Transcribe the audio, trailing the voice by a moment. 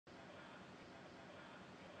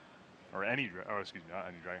or any, oh, excuse me, not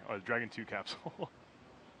any Dragon, Dragon 2 capsule.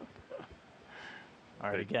 All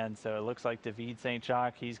right, again, so it looks like David St.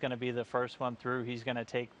 Jacques, he's going to be the first one through. He's going to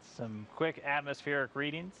take some quick atmospheric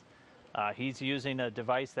readings. He's using a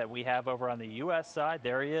device that we have over on the U.S. side.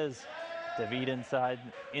 There he is, David inside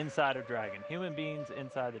of Dragon. Human beings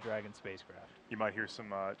inside the Dragon spacecraft. You might hear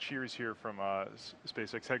some cheers here from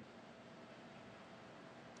SpaceX head.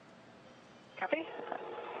 Copy.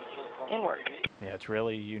 Inward. Yeah, it's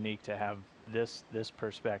really unique to have this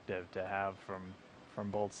perspective to have from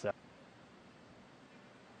both sides.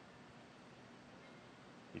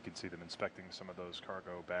 You can see them inspecting some of those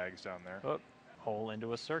cargo bags down there. Oh, hole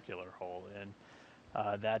into a circular hole, and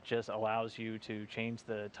that just allows you to change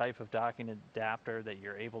the type of docking adapter that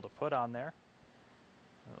you're able to put on there.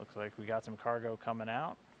 It looks like we got some cargo coming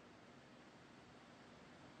out.